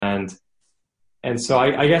And so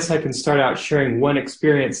I guess I can start out sharing one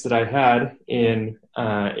experience that I had in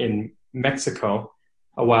Mexico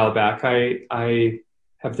a while back. I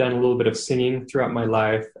have done a little bit of singing throughout my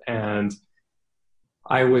life, and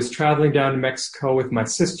I was traveling down to Mexico with my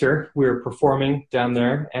sister. We were performing down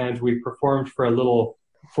there, and we performed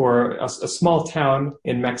for a small town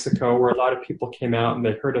in Mexico where a lot of people came out and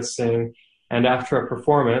they heard us sing. And after a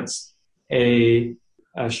performance, a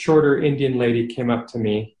shorter Indian lady came up to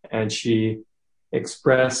me, and she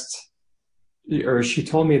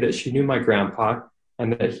told me that she knew my grandpa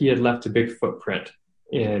and that he had left a big footprint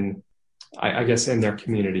in their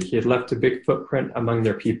community. He had left a big footprint among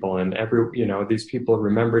their people, and these people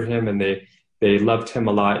remembered him and they loved him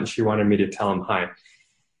a lot, and she wanted me to tell him hi.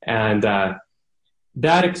 And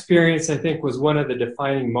that experience, I think, was one of the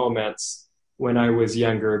defining moments when I was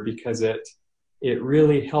younger, because it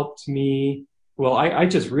really helped me. Well, I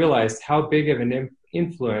just realized how big of an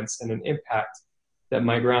influence and an impact that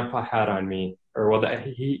my grandpa had on me,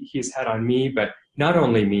 that he's had on me, but not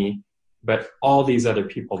only me, but all these other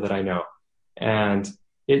people that I know. And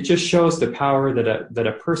it just shows the power that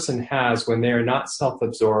a person has when they are not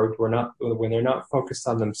self-absorbed, when they're not focused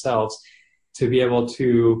on themselves, to be able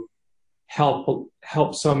to help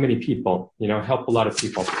so many people, help a lot of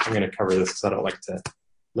people. I'm going to cover this because I don't like to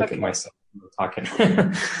look at myself talking.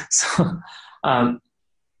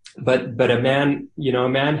 But a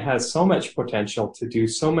man has so much potential to do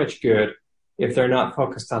so much good if they're not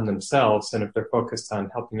focused on themselves and if they're focused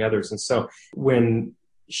on helping others. And so when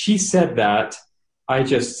she said that, I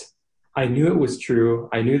knew it was true.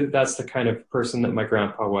 I knew that that's the kind of person that my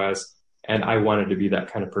grandpa was, and I wanted to be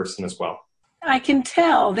that kind of person as well. I can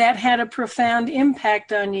tell that had a profound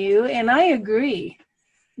impact on you, and I agree.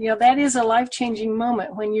 That is a life-changing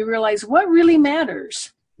moment when you realize what really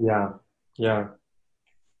matters. Yeah.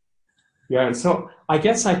 And so I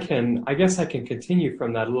guess I can continue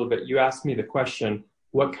from that a little bit. You asked me the question,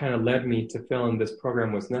 what kind of led me to feeling this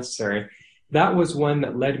program was necessary? That was one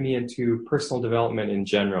that led me into personal development in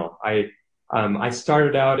general. I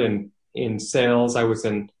started out in sales. I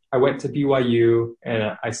went to BYU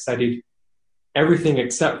and I studied everything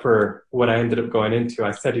except for what I ended up going into.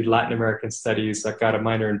 I studied Latin American studies. I got a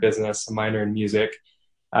minor in business, a minor in music.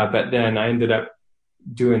 But then I ended up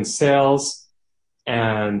doing sales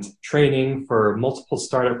and training for multiple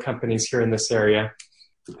startup companies here in this area.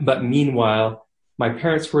 But meanwhile, my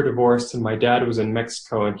parents were divorced and my dad was in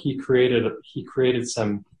Mexico, and he created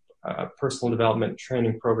some personal development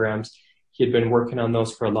training programs. He had been working on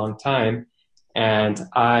those for a long time. And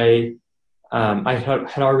I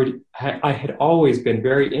had always been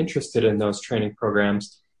very interested in those training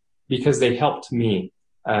programs because they helped me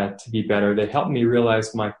to be better. They helped me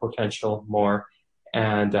realize my potential more.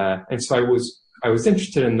 And so I was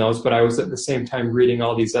interested in those, but I was at the same time reading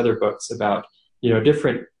all these other books about,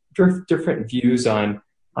 different views on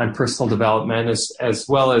personal development, as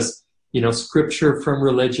well as, scripture from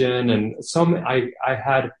religion. And I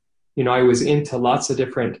was into lots of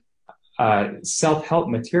different self-help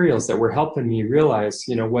materials that were helping me realize,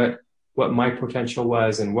 what my potential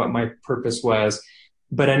was and what my purpose was.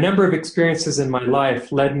 But a number of experiences in my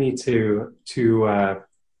life led me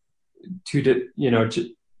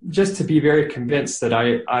just to be very convinced that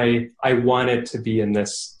I wanted to be in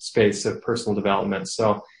this space of personal development.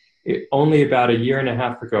 So only about a year and a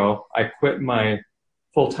half ago, I quit my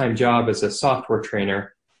full-time job as a software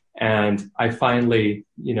trainer. And I finally,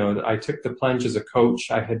 I took the plunge as a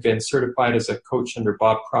coach. I had been certified as a coach under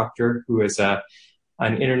Bob Proctor, who is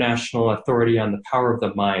an international authority on the power of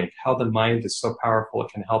the mind, how the mind is so powerful,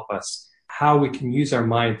 it can help us, how we can use our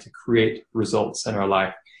mind to create results in our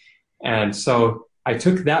life. And so I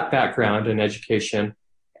took that background in education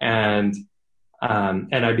and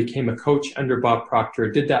I became a coach under Bob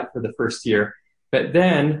Proctor, did that for the first year. But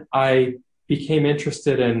then I became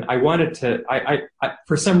interested in,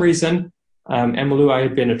 for some reason, Emmylou, I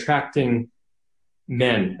had been attracting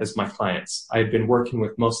men as my clients. I had been working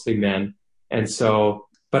with mostly men. And so,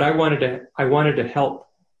 but I wanted to help.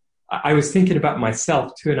 I was thinking about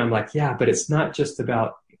myself too. And I'm like, yeah, but it's not just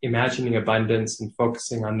about imagining abundance and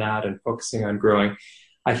focusing on that and focusing on growing.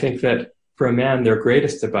 I think that for a man, their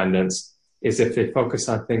greatest abundance is if they focus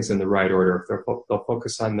on things in the right order. If they'll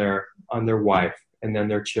focus on their wife and then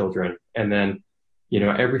their children and then,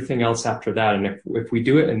 everything else after that. And if we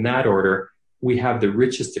do it in that order, we have the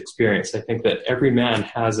richest experience. I think that every man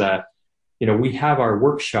has we have our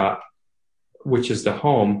workshop, which is the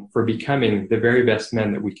home for becoming the very best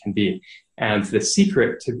men that we can be. And the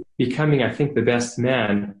secret to becoming, I think, the best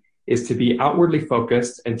man is to be outwardly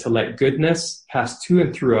focused and to let goodness pass to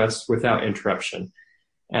and through us without interruption.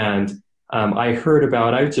 And I heard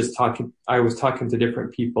about, I was talking to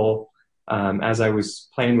different people as I was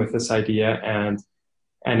playing with this idea, and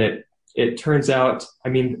it turns out, I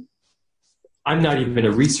mean, I'm not even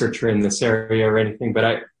a researcher in this area or anything,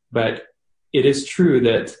 but it is true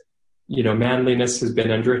that, manliness has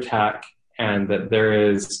been under attack, and that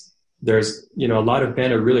there's, a lot of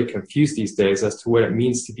men are really confused these days as to what it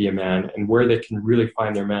means to be a man and where they can really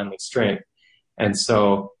find their manly strength. And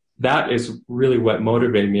so that is really what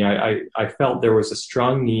motivated me. I felt there was a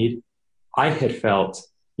strong need. I felt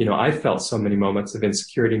so many moments of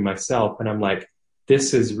insecurity myself, and I'm like,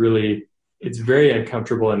 this is really, it's very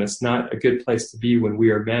uncomfortable, and it's not a good place to be when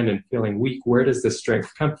we are men and feeling weak. Where does this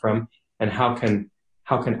strength come from, and how can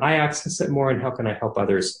I access it more, and how can I help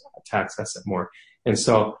others to access it more? And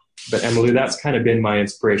so, but Emmylou, that's kind of been my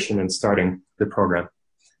inspiration in starting the program.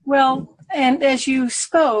 Well, and as you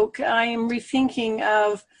spoke, I am rethinking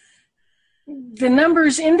of the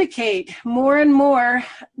numbers indicate more and more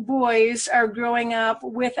boys are growing up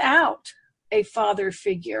without a father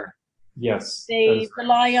figure. Yes. They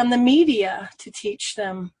rely on the media to teach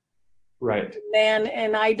them. Right.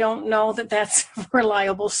 And I don't know that that's a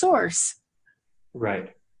reliable source.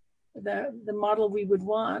 Right. The model we would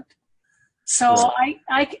want. So right.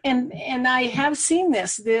 I have seen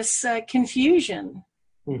this confusion.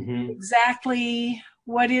 Mm-hmm. Exactly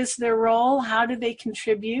what is their role? How do they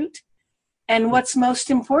contribute? And what's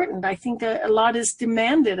most important? I think a lot is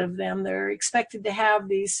demanded of them. They're expected to have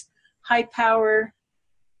these high power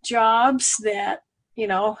jobs that,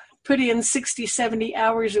 put in 60, 70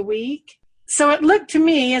 hours a week. So it looked to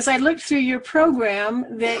me, as I looked through your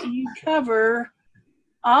program, that you cover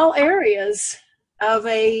all areas of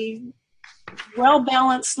a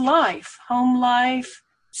well-balanced life, home life,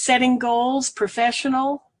 setting goals,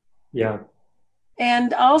 professional. Yeah.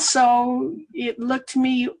 And also, it looked to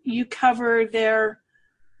me you cover their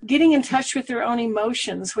getting in touch with their own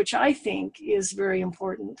emotions, which I think is very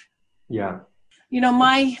important. Yeah.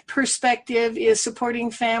 My perspective is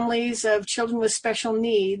supporting families of children with special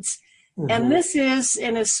needs. Mm-hmm. And this is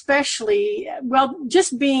especially,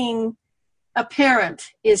 just being a parent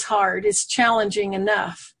is hard. It's challenging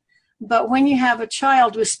enough. But when you have a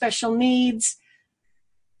child with special needs,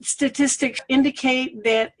 statistics indicate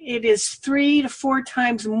that it is 3 to 4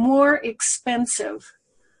 times more expensive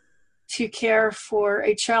to care for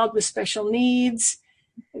a child with special needs.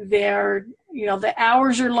 The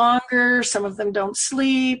hours are longer. Some of them don't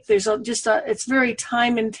sleep. It's very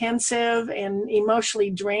time intensive and emotionally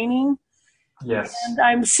draining. Yes. And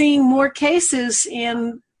I'm seeing more cases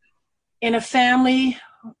in a family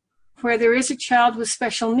where there is a child with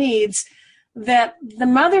special needs that the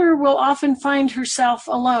mother will often find herself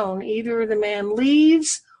alone. Either the man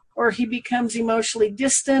leaves or he becomes emotionally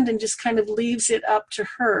distant and just kind of leaves it up to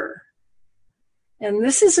her. And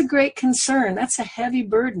this is a great concern. That's a heavy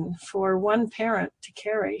burden for one parent to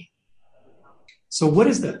carry. So what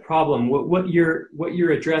is that problem? What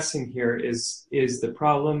you're addressing here is the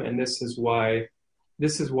problem, and this is why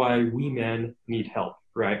we men need help,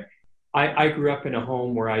 right? I grew up in a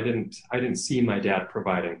home where I didn't see my dad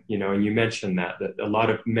providing, and you mentioned that a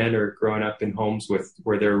lot of men are growing up in homes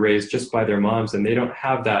where they're raised just by their moms, and they don't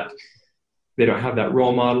have that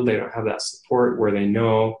role model, they don't have that support where they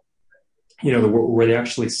know, where they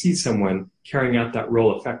actually see someone carrying out that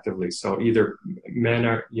role effectively. So either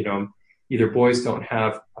boys don't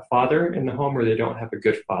have a father in the home, or they don't have a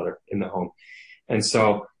good father in the home. And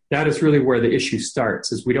so that is really where the issue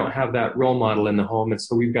starts, is we don't have that role model in the home. And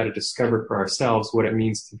so we've got to discover for ourselves what it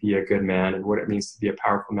means to be a good man and what it means to be a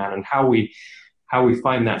powerful man, and how we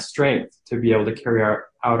find that strength to be able to carry out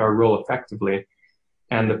our role effectively.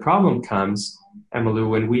 And the problem comes, Emmylou,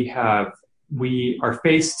 when we are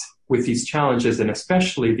faced with these challenges, and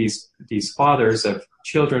especially these fathers of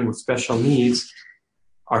children with special needs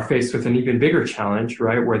are faced with an even bigger challenge,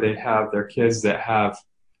 right? Where they have their kids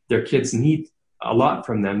their kids need a lot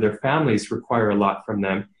from them. Their families require a lot from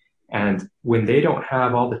them. And when they don't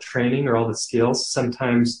have all the training or all the skills,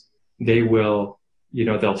 sometimes they will,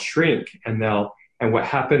 they'll shrink, and what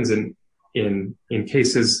happens in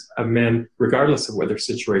cases of men, regardless of what their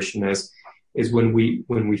situation is when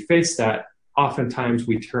we face that, oftentimes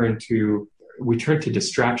we turn to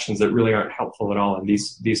distractions that really aren't helpful at all. And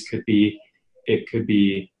these could be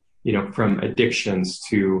from addictions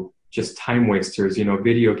to just time wasters,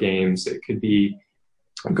 video games. It could be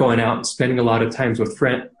going out and spending a lot of time with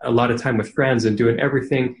friends and doing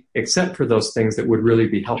everything except for those things that would really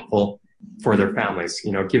be helpful for their families,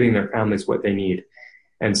 giving their families what they need.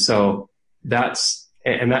 And so that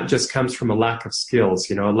just comes from a lack of skills,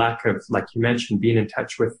 a lack of, like you mentioned, being in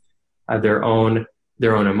touch with their own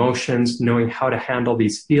their own emotions, knowing how to handle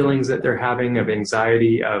these feelings that they're having of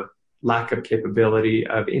anxiety, of lack of capability,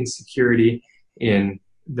 of insecurity in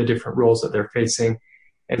the different roles that they're facing.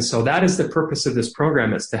 And so that is the purpose of this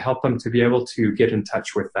program, is to help them to be able to get in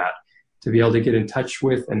touch with that, to be able to get in touch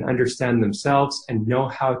with and understand themselves and know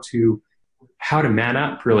how to man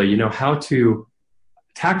up, really, you know, how to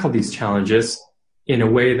tackle these challenges in a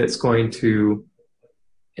way that's going to,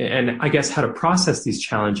 and I guess how to process these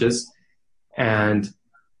challenges and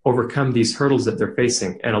overcome these hurdles that they're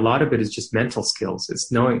facing. And a lot of it is just mental skills.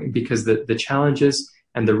 It's knowing, because the challenges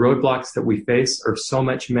and the roadblocks that we face are so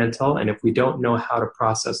much mental. And if we don't know how to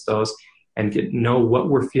process those and know what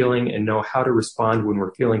we're feeling and know how to respond when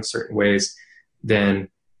we're feeling certain ways, then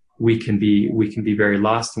we can be very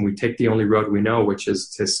lost, and we take the only road we know, which is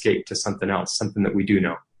to escape to something else, something that we do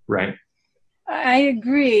know, right? I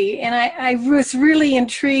agree. And I was really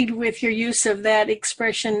intrigued with your use of that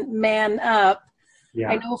expression, man up.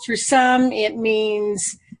 Yeah. I know for some it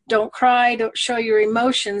means don't cry, don't show your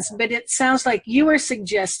emotions, but it sounds like you are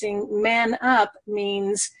suggesting man up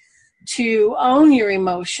means to own your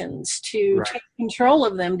emotions, to take control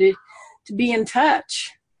of them, to be in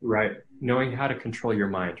touch. Right. Knowing how to control your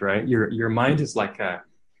mind, right? Your mind is like an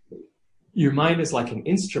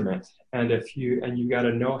instrument, and you got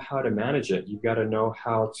to know how to manage it. You got to know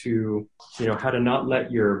how to not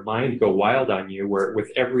let your mind go wild on you, where with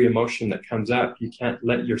every emotion that comes up, you can't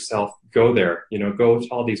let yourself go there, go to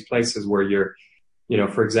all these places where you're,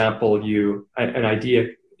 for example, an idea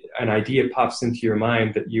pops into your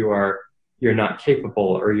mind that you're not capable,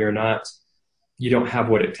 or you don't have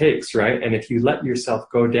what it takes, right? And if you let yourself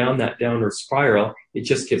go down that downward spiral, it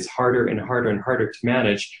just gets harder and harder and harder to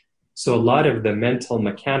manage. So a lot of the mental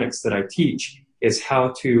mechanics that I teach is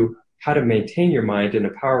how to maintain your mind in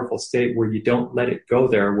a powerful state where you don't let it go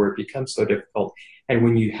there, where it becomes so difficult. And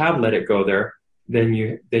when you have let it go there, then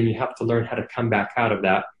you have to learn how to come back out of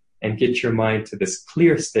that and get your mind to this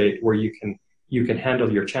clear state where you can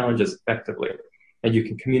handle your challenges effectively, and you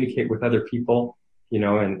can communicate with other people,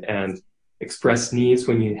 and express needs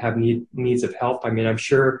when you have needs of help. I mean, I'm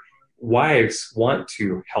sure wives want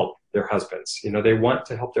to help their husbands. They want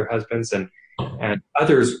to help their husbands, and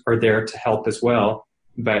others are there to help as well.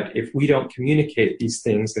 But if we don't communicate these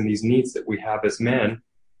things and these needs that we have as men,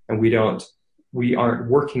 and we aren't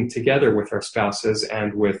working together with our spouses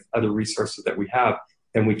and with other resources that we have,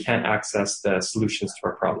 then we can't access the solutions to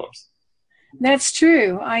our problems. That's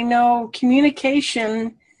true. I know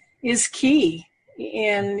communication is key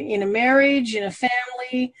in a marriage, in a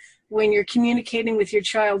family, when you're communicating with your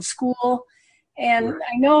child's school. And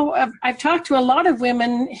I know I've talked to a lot of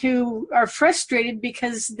women who are frustrated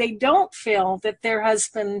because they don't feel that their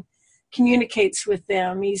husband communicates with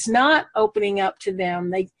them. He's not opening up to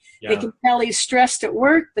them. They can tell he's stressed at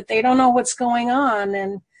work, but they don't know what's going on.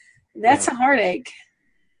 And that's a heartache.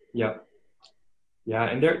 Yeah. Yeah.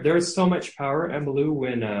 And there is so much power,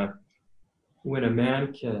 Emmylou, when a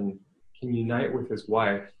man can unite with his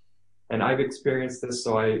wife. And I've experienced this,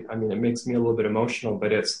 so I mean, it makes me a little bit emotional,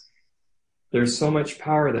 but there's so much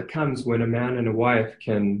power that comes when a man and a wife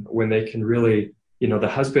when they can really, the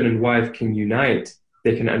husband and wife can unite,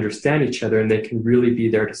 they can understand each other, and they can really be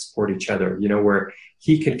there to support each other, where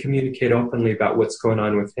he can communicate openly about what's going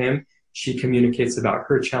on with him. She communicates about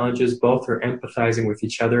her challenges. Both are empathizing with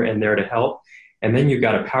each other and there to help. And then you've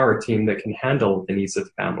got a power team that can handle the needs of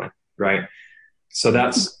the family, right? So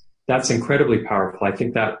that's incredibly powerful. I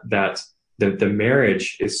think that the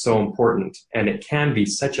marriage is so important, and it can be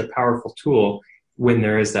such a powerful tool when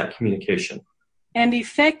there is that communication. And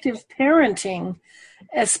effective parenting,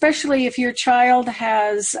 especially if your child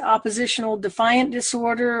has oppositional defiant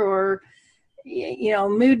disorder or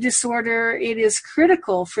mood disorder, it is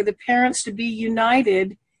critical for the parents to be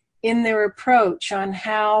united in their approach on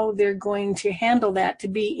how they're going to handle that, to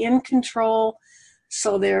be in control,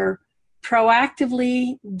 so they're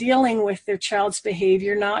proactively dealing with their child's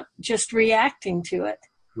behavior, not just reacting to it.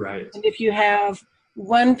 Right. And if you have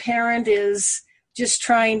one parent is just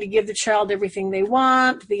trying to give the child everything they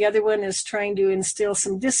want, the other one is trying to instill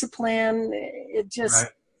some discipline, it just...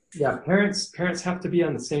 Right. Yeah, parents have to be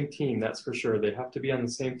on the same team, that's for sure. They have to be on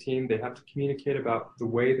the same team. They have to communicate about the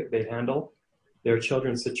way that they handle their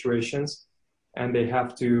children's situations, and they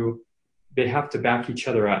have to back each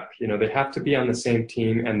other up. They have to be on the same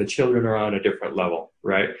team, and the children are on a different level,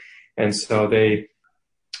 right? And so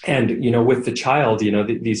with the child,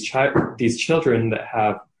 these children that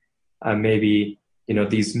have maybe,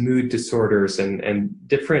 these mood disorders and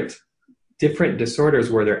different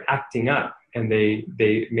disorders where they're acting up, and they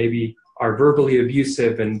maybe are verbally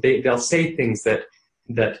abusive, and they'll say things that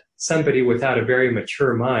somebody without a very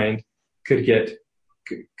mature mind could get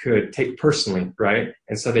could take personally, right?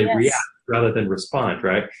 And so they react rather than respond,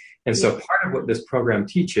 right? And so part of what this program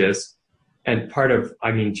teaches, and part of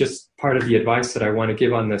the advice that I want to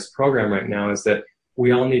give on this program right now is that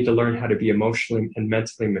we all need to learn how to be emotionally and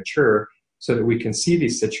mentally mature so that we can see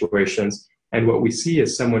these situations. And what we see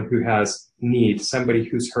is someone who has need, somebody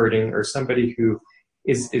who's hurting, or somebody who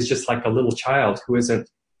is just like a little child who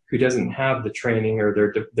doesn't have the training, or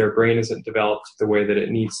their brain isn't developed the way that it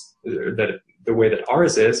needs, the way that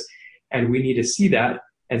ours is. And we need to see that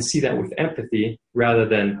and see that with empathy rather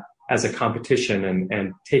than as a competition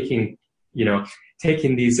and taking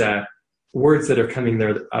these words that are coming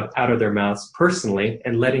out of their mouths personally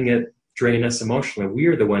and letting it drain us emotionally. We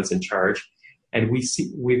are the ones in charge, and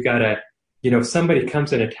we've got to, if somebody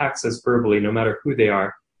comes and attacks us verbally, no matter who they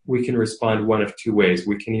are, we can respond one of two ways.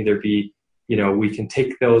 We can either be, we can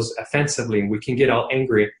take those offensively and we can get all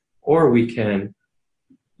angry, or we can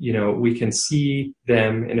see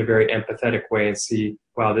them in a very empathetic way and see,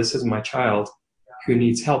 wow, this is my child who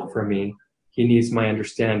needs help from me. He needs my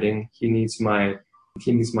understanding. He needs my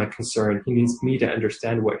concern. He needs me to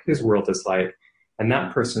understand what his world is like. And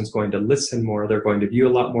that person's going to listen more. They're going to view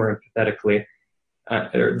a lot more empathetically.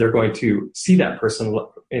 They're going to see that person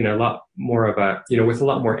in a lot more of with a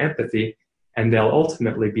lot more empathy, and they'll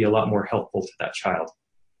ultimately be a lot more helpful to that child.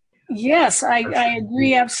 Yes, I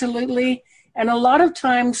agree absolutely. And a lot of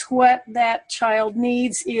times what that child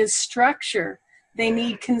needs is structure. They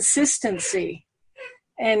need consistency.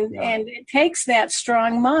 And it takes that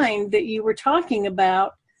strong mind that you were talking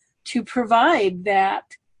about to provide that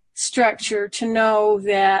structure, to know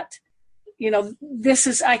that,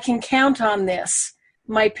 I can count on this.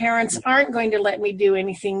 My parents aren't going to let me do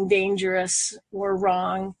anything dangerous or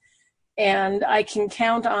wrong. And I can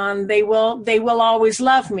count on they will always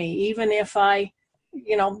love me, even if I,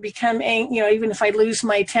 even if I lose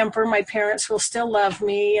my temper, my parents will still love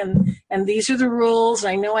me. And these are the rules.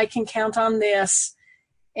 I know I can count on this.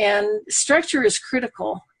 And structure is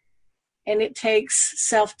critical, and it takes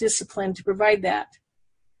self-discipline to provide that.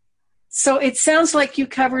 So it sounds like you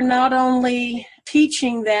cover not only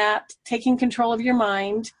teaching that, taking control of your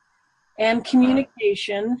mind, and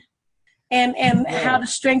communication, and how to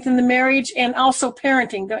strengthen the marriage, and also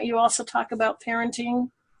parenting. Don't you also talk about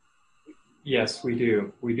parenting? Yes, we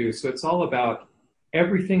do. We do. So it's all about,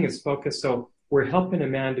 everything is focused. So we're helping a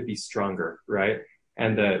man to be stronger, right?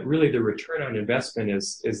 And really the return on investment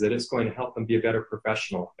is that it's going to help them be a better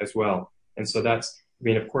professional as well. And so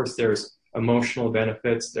of course, there's emotional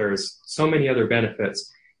benefits. There's so many other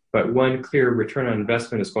benefits, but one clear return on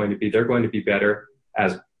investment is going to be, they're going to be better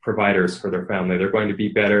as providers for their family. They're going to be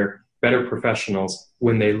better professionals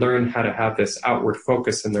when they learn how to have this outward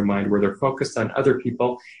focus in their mind, where they're focused on other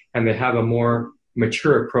people and they have a more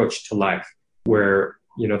mature approach to life, where,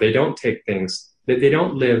 they don't take things, they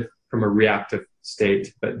don't live from a reactive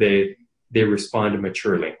state, but they respond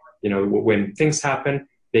maturely. When things happen,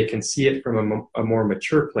 they can see it from a more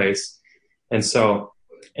mature place. And so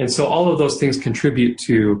all of those things contribute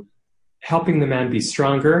to helping the man be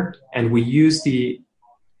stronger. And we use the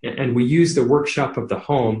workshop of the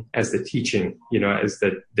home as the teaching, as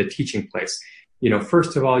the teaching place.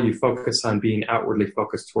 First of all, you focus on being outwardly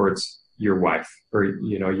focused towards your wife, or,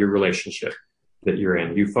 your relationship that you're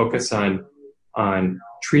in. You focus on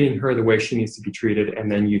treating her the way she needs to be treated,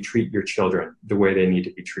 and then you treat your children the way they need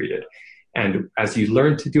to be treated. And as you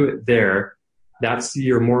learn to do it there, that's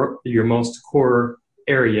your most core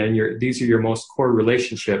area, and these are your most core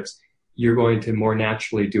relationships. You're going to more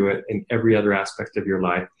naturally do it in every other aspect of your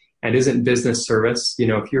life. And isn't business service?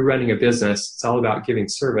 If you're running a business, it's all about giving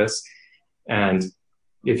service. And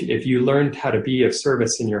if you learned how to be of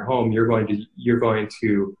service in your home,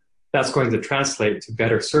 that's going to translate to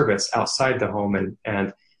better service outside the home.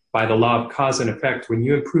 And by the law of cause and effect, when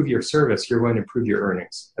you improve your service, you're going to improve your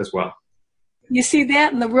earnings as well. You see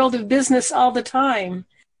that in the world of business all the time.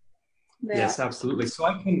 Yes, absolutely. So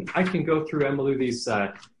I can go through, Emmylou, these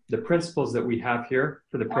the principles that we have here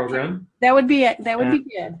for the program. That would be it. That would be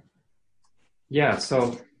good. Yeah.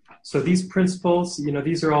 So these principles,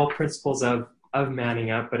 these are all principles of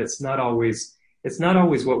manning up, but it's not always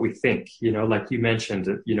what we think. Like you mentioned,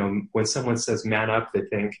 when someone says man up,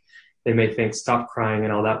 they may think stop crying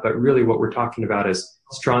and all that, but really what we're talking about is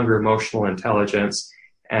stronger emotional intelligence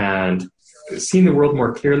and seeing the world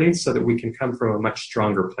more clearly so that we can come from a much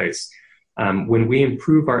stronger place. When we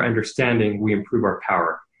improve our understanding, we improve our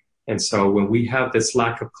power. And so when we have this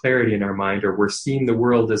lack of clarity in our mind, or we're seeing the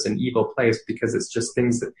world as an evil place because it's just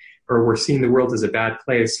or we're seeing the world as a bad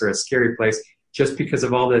place or a scary place, just because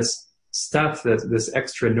of all this stuff, this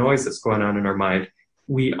extra noise that's going on in our mind,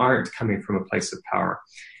 we aren't coming from a place of power.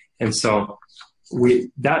 And so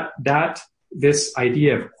this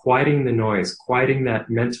idea of quieting the noise, quieting that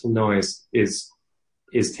mental noise is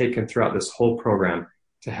taken throughout this whole program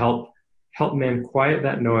to help men quiet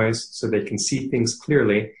that noise so they can see things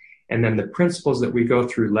clearly. And then the principles that we go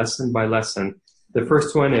through lesson by lesson, the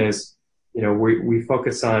first one is, we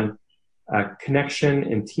focus on connection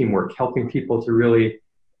and teamwork, helping people to really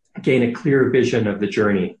gain a clear vision of the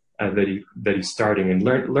journey that he's starting, and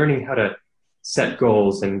learning how to set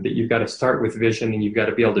goals, and that you've got to start with vision and you've got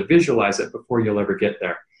to be able to visualize it before you'll ever get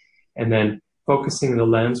there. And then focusing the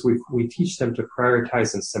lens, we teach them to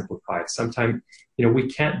prioritize and simplify. Sometimes, we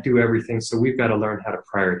can't do everything, so we've got to learn how to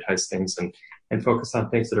prioritize things and focus on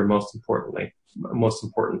things that are most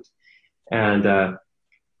important. And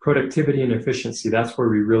productivity and efficiency, that's where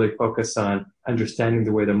we really focus on understanding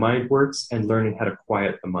the way the mind works and learning how to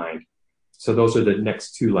quiet the mind. So those are the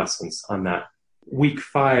next two lessons on that. Week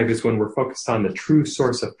 5 is when we're focused on the true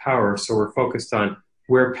source of power. So we're focused on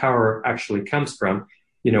where power actually comes from.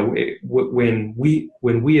 When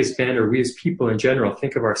we as men, or we as people in general,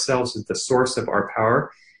 think of ourselves as the source of our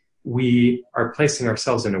power, we are placing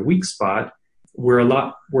ourselves in a weak spot. We're a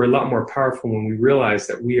lot more powerful when we realize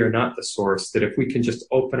that we are not the source, that if we can just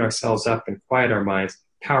open ourselves up and quiet our minds,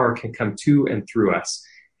 power can come to and through us.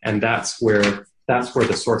 And that's where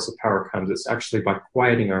the source of power comes. It's actually by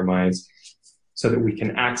quieting our minds so that we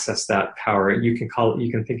can access that power. You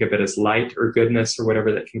can think of it as light or goodness or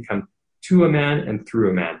whatever that can come to a man and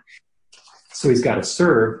through a man. So he's got to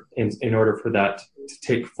serve in order for that to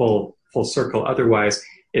take full circle. Otherwise,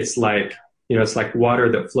 it's like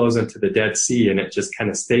water that flows into the Dead Sea and it just kind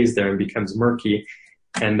of stays there and becomes murky.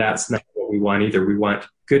 And that's not what we want either. We want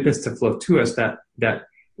goodness to flow to us, that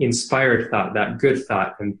inspired thought, that good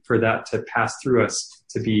thought, and for that to pass through us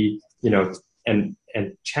to be, and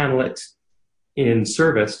channel it in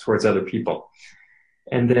service towards other people.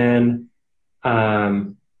 And then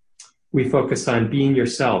we focus on being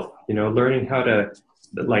yourself, learning how to,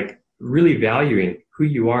 really valuing who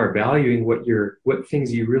you are, valuing what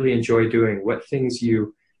things you really enjoy doing, what things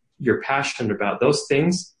you're passionate about. Those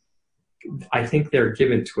things, I think they're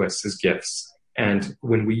given to us as gifts. And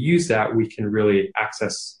when we use that, we can really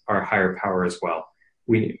access our higher power as well.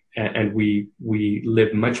 We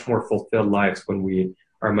live much more fulfilled lives when we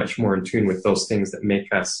are much more in tune with those things that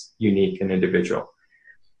make us unique and individual.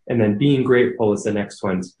 And then being grateful is the next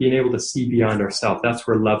one. Being able to see beyond ourselves. That's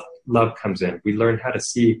where love comes in. We learn how to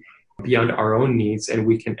see beyond our own needs, and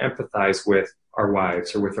we can empathize with our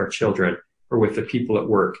wives or with our children or with the people at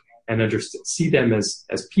work, and see them as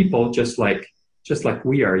people just like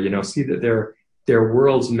we are. See that their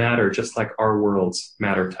worlds matter just like our worlds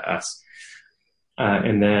matter to us.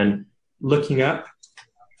 And then looking up.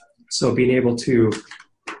 So being able to,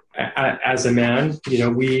 as a man,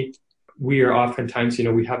 we are oftentimes,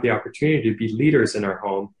 we have the opportunity to be leaders in our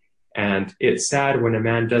home. And it's sad when a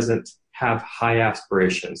man doesn't have high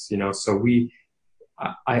aspirations, so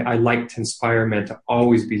I like to inspire men to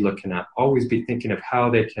always be looking up, always be thinking of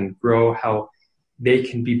how they can grow, how they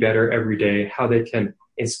can be better every day, how they can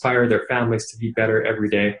inspire their families to be better every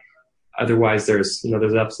day. Otherwise, there's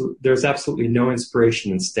absolutely no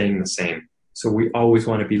inspiration in staying the same. So we always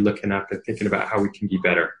want to be looking up and thinking about how we can be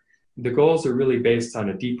better. The goals are really based on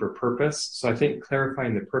a deeper purpose. So I think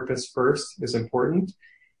clarifying the purpose first is important.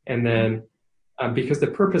 And then because the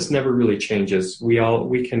purpose never really changes,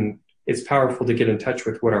 it's powerful to get in touch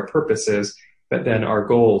with what our purpose is, but then our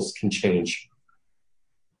goals can change.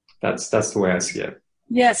 That's the way I see it.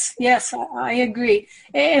 Yes, I agree.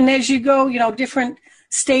 And as you go, different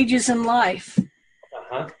stages in life,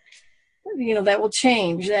 that will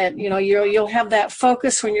change. That, you'll have that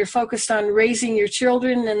focus when you're focused on raising your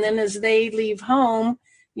children, and then as they leave home,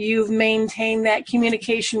 you've maintained that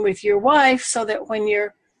communication with your wife so that when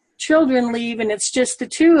your children leave and it's just the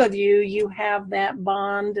two of you, you have that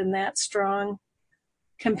bond and that strong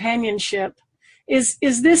companionship. Is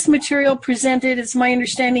this material presented, it's my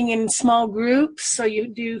understanding, in small groups? So you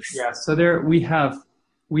do? Yeah. So we have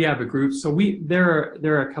a group. So there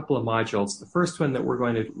are a couple of modules. The first one that we're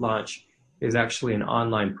going to launch is actually an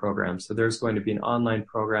online program. So there's going to be an online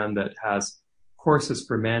program that has courses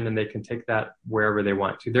for men, and they can take that wherever they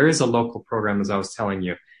want to. There is a local program, as I was telling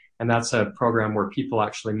you, and that's a program where people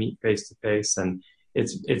actually meet face to face. And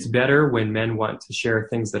it's better when men want to share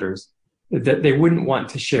things that they wouldn't want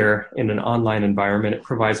to share in an online environment. It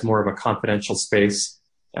provides more of a confidential space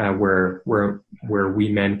where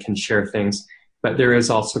we men can share things. But there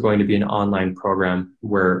is also going to be an online program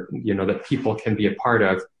where, that people can be a part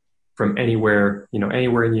of from anywhere,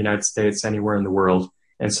 anywhere in the United States, anywhere in the world.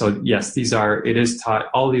 And so, yes, it is taught,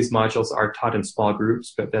 all these modules are taught in small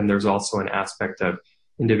groups, but then there's also an aspect of,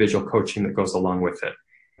 individual coaching that goes along with it.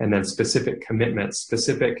 And then specific commitments,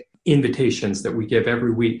 specific invitations that we give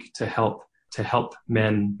every week to help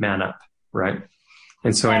men man up, right?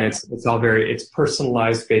 And so, and it's all it's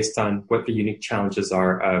personalized based on what the unique challenges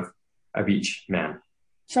are of each man.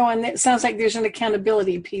 So, and it sounds like there's an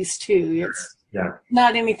accountability piece too. It's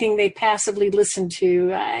not anything they passively listen to.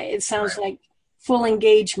 It sounds like full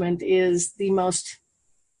engagement is the most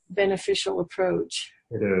beneficial approach.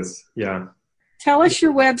 It is, yeah. Tell us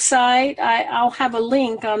your website. I'll have a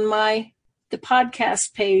link on the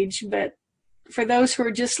podcast page, but for those who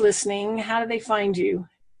are just listening, how do they find you?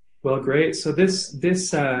 Well, great. So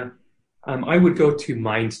I would go to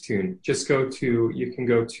MindTune. You can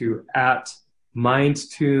go to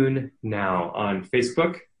 @MindTune Now on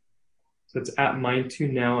Facebook. So it's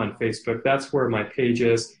 @MindTune Now on Facebook. That's where my page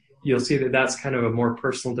is. You'll see that that's kind of a more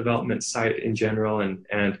personal development site in general.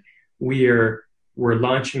 And we're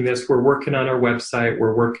launching this. We're working on our website.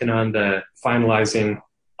 We're working on finalizing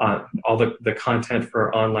all the content for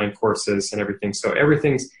our online courses and everything. So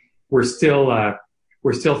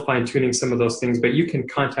we're still fine tuning some of those things, but you can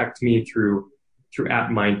contact me through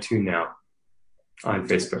 @MindTune Now on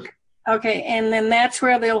Facebook. Okay, and then that's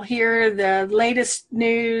where they'll hear the latest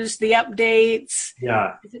news, the updates.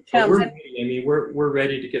 Yeah, we're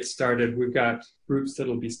ready to get started. We've got groups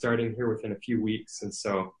that'll be starting here within a few weeks, and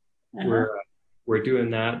so we're doing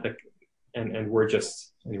that. And we're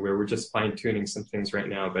just fine tuning some things right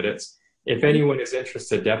now. But if anyone is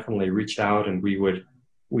interested, definitely reach out, and we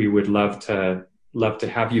would love to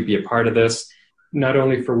have you be a part of this. Not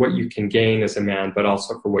only for what you can gain as a man, but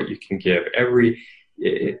also for what you can give.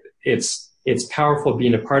 It's powerful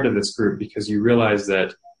being a part of this group because you realize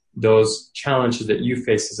that those challenges that you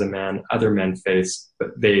face as a man, other men face,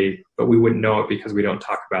 but we wouldn't know it because we don't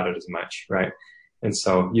talk about it as much, right? And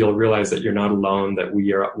so you'll realize that you're not alone, that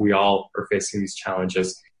we all are facing these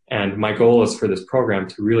challenges. And my goal is for this program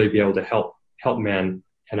to really be able to help men,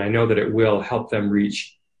 and I know that it will help them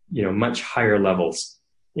reach, much higher levels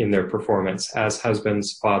in their performance as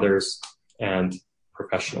husbands, fathers, and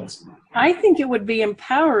professionals. I think it would be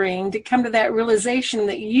empowering to come to that realization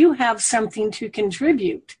that you have something to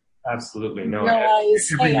contribute. Absolutely. No. Realize,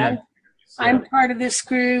 hey, I'm part of this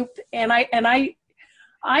group, and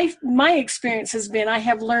my experience has been I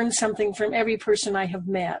have learned something from every person I have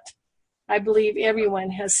met. I believe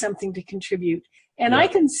everyone has something to contribute. And I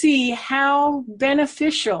can see how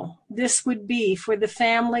beneficial this would be for the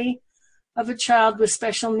family of a child with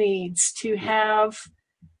special needs to have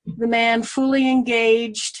the man fully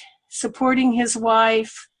engaged, supporting his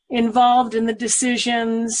wife, involved in the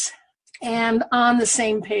decisions, and on the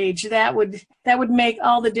same page. That would make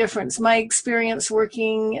all the difference. My experience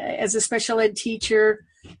working as a special ed teacher,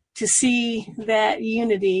 to see that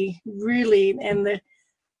unity really, and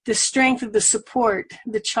the strength of the support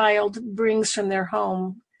the child brings from their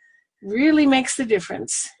home really makes the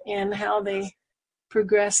difference in how they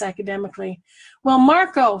progress academically. Well,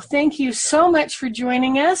 Marco, thank you so much for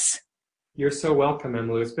joining us. You're so welcome,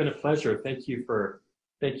 Emily. It's been a pleasure. Thank you for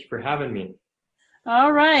having me.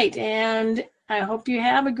 All right, and I hope you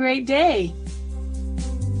have a great day.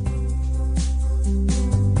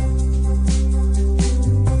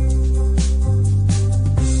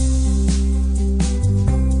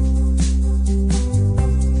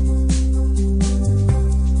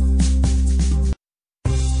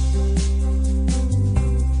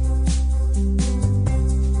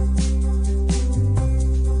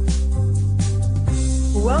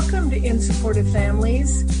 Welcome to In Supportive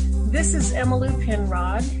Families. This is Emily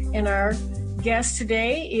Penrod, and our guest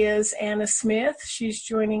today is Anna Smith. She's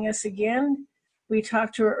joining us again. We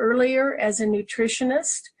talked to her earlier as a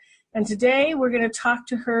nutritionist, and today we're going to talk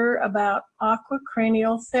to her about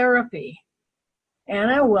aquacranial therapy.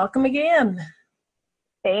 Anna, welcome again.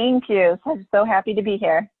 Thank you. I'm so happy to be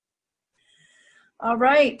here. All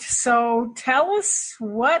right. So tell us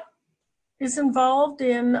what is involved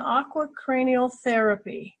in aquacranial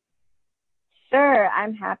therapy. Sure,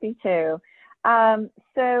 I'm happy to.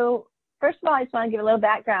 So first of all, I just want to give a little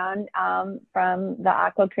background from the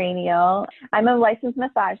aquacranial. I'm a licensed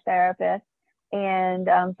massage therapist, and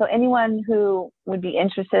so anyone who would be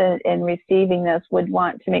interested in receiving this would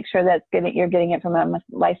want to make sure that you're getting it from a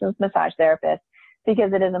licensed massage therapist,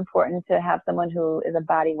 because it is important to have someone who is a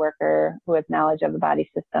body worker, who has knowledge of the body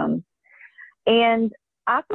system. And